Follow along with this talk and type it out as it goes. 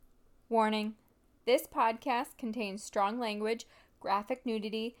Warning: this podcast contains strong language, graphic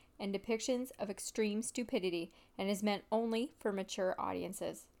nudity, and depictions of extreme stupidity and is meant only for mature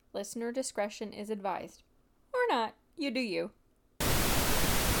audiences. Listener discretion is advised. Or not. You do you.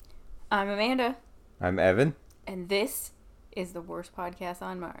 I'm Amanda. I'm Evan. And this is the worst podcast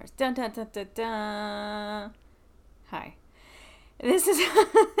on Mars. Dun dun dun dun dun. Hi. This is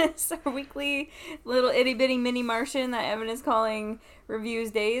our weekly little itty bitty mini Martian that Evan is calling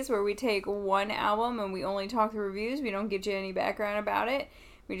Reviewsdays, where we take one album and we only talk the reviews. We don't get you any background about it.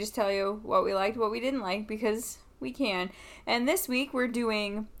 We just tell you what we liked, what we didn't like, because we can. And this week we're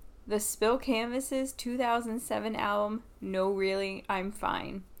doing the Spill Canvas's 2007 album, No Really, I'm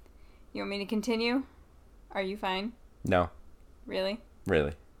Fine. You want me to continue? Are you fine? No. Really?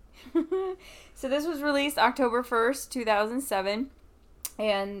 Really. So this was released October 1st, 2007,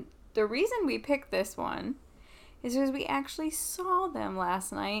 and the reason we picked this one is because we actually saw them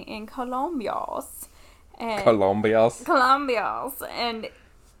last night in Colombios. Colombios, and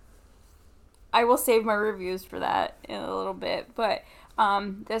I will save my reviews for that in a little bit, but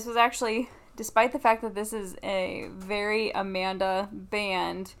this was actually, despite the fact that this is a very Amanda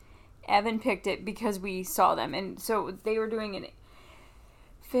band, Evan picked it because we saw them, and so they were doing an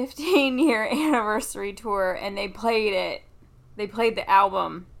 15-year anniversary tour, and they played the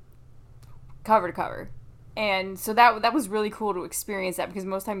album cover to cover, and so that was really cool to experience that, because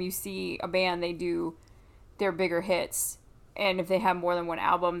most time you see a band, they do their bigger hits, and if they have more than one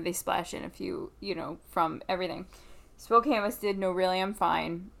album, they splash in a few, from everything. Spill Canvas did No Really I'm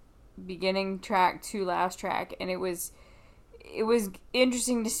Fine, beginning track to last track, and it was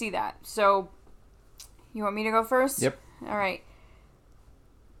interesting to see that. So you want me to go first? Yep. All right.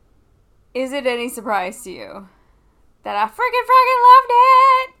 Is it any surprise to you that I freaking loved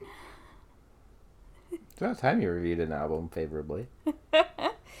it? It's about time you reviewed an album favorably.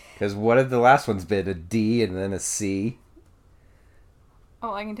 Because what have the last ones been? A D and then a C?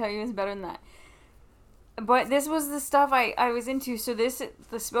 Oh, I can tell you it's better than that. But this was the stuff I was into. So the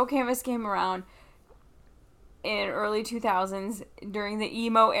Spill Canvas came around in early 2000s during the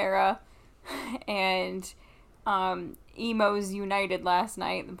emo era. And emos united last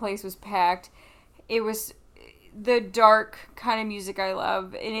night. The place was packed. It was the dark kind of music I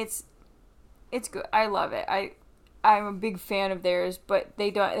love, and it's good. I love it. I'm a big fan of theirs, but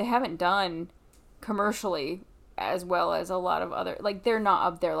they haven't done commercially as well as a lot of other, like, they're not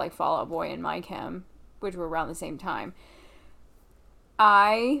up there like Fall Out Boy and My Chem, which were around the same time.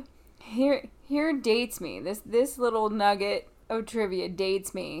 Here dates me. This little nugget of trivia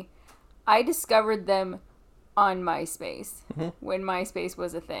dates me. I discovered them on MySpace, when MySpace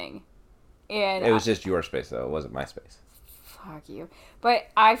was a thing. And it was just your space, though. It wasn't MySpace. Fuck you. But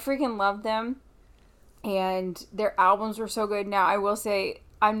I freaking loved them, and their albums were so good. Now, I will say,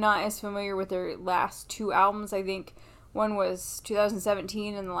 I'm not as familiar with their last two albums. I think one was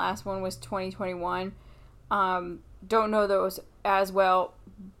 2017, and the last one was 2021. Don't know those as well,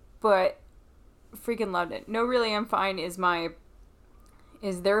 but freaking loved it. No Really I'm Fine is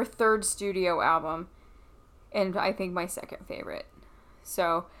their third studio album, and I think my second favorite.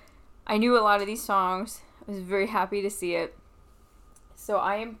 So I knew a lot of these songs. I was very happy to see it. So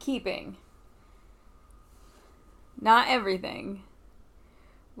I am keeping, not everything,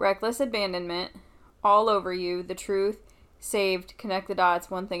 Reckless Abandonment, All Over You, The Truth, Saved, Connect the Dots,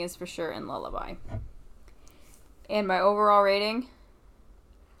 One Thing Is For Sure, and Lullaby. And my overall rating,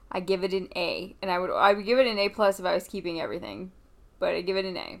 I give it an A. And I would give it an A+ if I was keeping everything. But I give it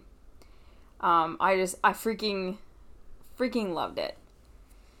an A. I freaking loved it.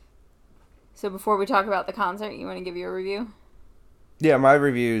 So before we talk about the concert, you want to give your review? Yeah, my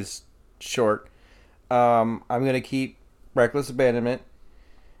review's short. I'm going to keep Reckless Abandonment,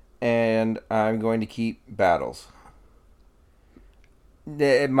 and I'm going to keep Battles.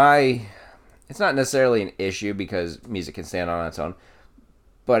 It's not necessarily an issue because music can stand on its own,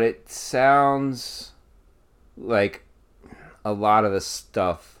 but it sounds like a lot of the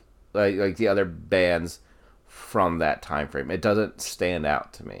stuff, like the other bands from that time frame. It doesn't stand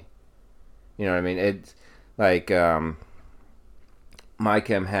out to me. You know what I mean? It's like My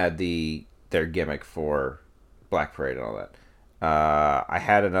Chem had their gimmick for Black Parade and all that. I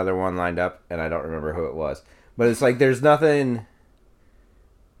had another one lined up, and I don't remember who it was. But it's like there's nothing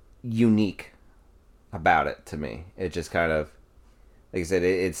unique about it to me. It just kind of, like I said,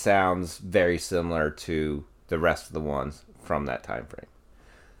 it sounds very similar to the rest of the ones from that time frame.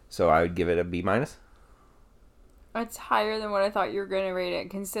 So I would give it a B-. It's higher than what I thought you were going to rate it,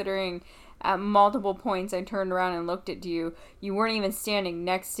 considering At multiple points, I turned around and looked at you. You weren't even standing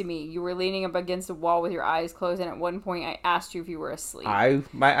next to me. You were leaning up against a wall with your eyes closed, and at one point, I asked you if you were asleep.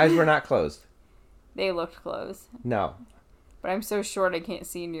 My eyes were not closed. They looked closed. No. But I'm so short I can't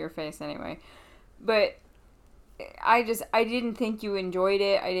see into your face anyway. But I didn't think you enjoyed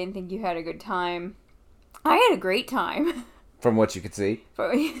it. I didn't think you had a good time. I had a great time. From what you could see?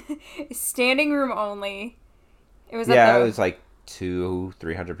 Standing room only. It was it was like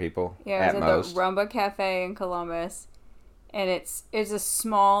 200-300 people. Yeah, it was at the Rumba Cafe in Columbus. And it's a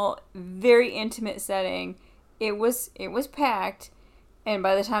small, very intimate setting. It was packed. And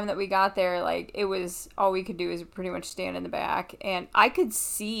by the time that we got there, like, it was, all we could do is pretty much stand in the back. And I could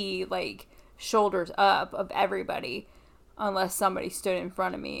see, like, shoulders up of everybody. Unless somebody stood in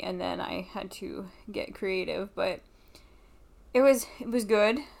front of me. And then I had to get creative. But it was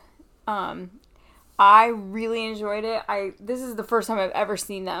good. I really enjoyed it. This is the first time I've ever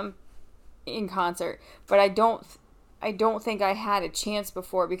seen them in concert. But I don't think I had a chance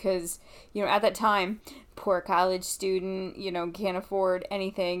before because, at that time, poor college student, can't afford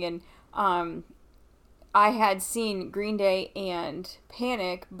anything. And I had seen Green Day and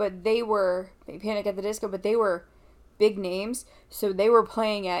Panic at the Disco, but they were big names. So they were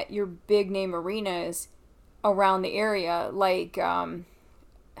playing at your big name arenas around the area. Like, I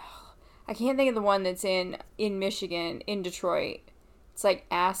can't think of the one that's in Michigan, in Detroit. It's like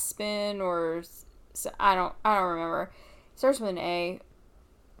Aspen or I don't remember. It starts with an A.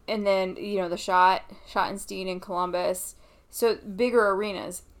 And then, the Schottenstein in Columbus. So bigger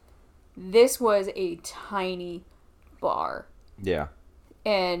arenas. This was a tiny bar. Yeah.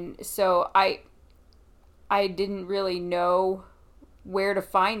 And so I didn't really know where to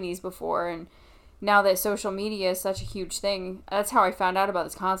find these before. And now that social media is such a huge thing, that's how I found out about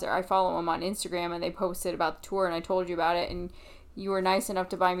this concert. I follow them on Instagram and they posted about the tour and I told you about it. And you were nice enough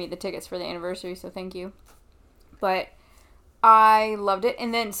to buy me the tickets for the anniversary, so thank you. But I loved it.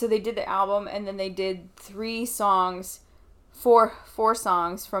 And then, so they did the album, and then they did four songs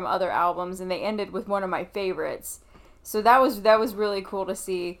from other albums, and they ended with one of my favorites. So that was really cool to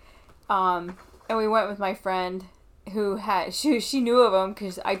see. And we went with my friend who she knew of them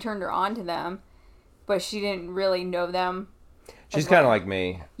because I turned her on to them, but she didn't really know them. She's kind of like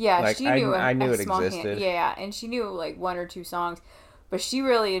me. Yeah, like, she knew I knew it existed. Yeah, and she knew like one or two songs, but she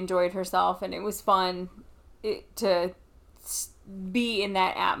really enjoyed herself, and it was fun to be in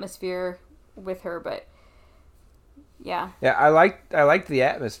that atmosphere with her. But yeah, I liked the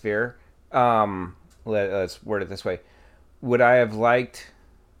atmosphere. Let's word it this way: would I have liked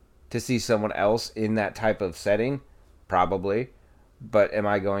to see someone else in that type of setting? Probably, but am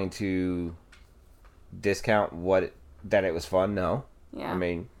I going to discount that it was fun? No. Yeah. I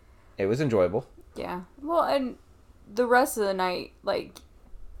mean, it was enjoyable. Yeah. Well, and the rest of the night, like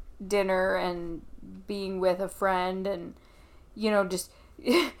dinner and being with a friend and, just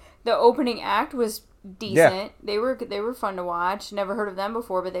the opening act was decent. Yeah. They were fun to watch. Never heard of them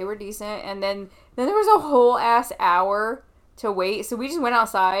before, but they were decent. And then there was a whole ass hour to wait. So we just went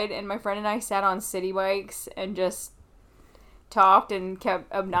outside and my friend and I sat on city bikes and just talked and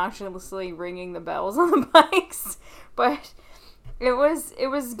kept obnoxiously ringing the bells on the bikes. But it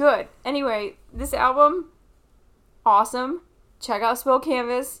was good. Anyway, this album, awesome. Check out Spill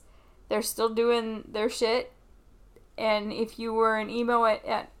Canvas. They're still doing their shit. And if you were an emo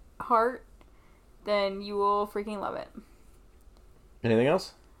at heart, then you will freaking love it. Anything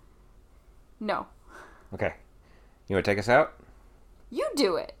else? No. Okay. You want to take us out? You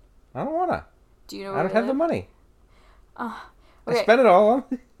do it. I don't want to. Do you know? I don't have the money. Okay. I spent it all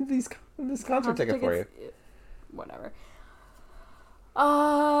on this concert ticket for you. Whatever.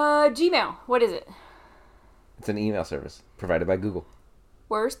 Gmail. What is it? It's an email service provided by Google.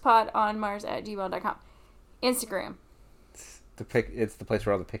 worstpodonmars@gmail.com. Instagram. It's the place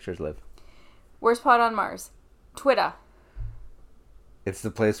where all the pictures live. Worst Pod on Mars. Twitter. It's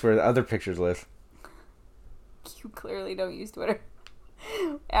the place where the other pictures live. You clearly don't use Twitter.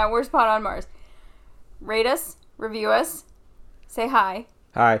 At Worst Pod on Mars. Rate us. Review us. Say hi.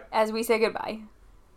 Hi. As we say goodbye.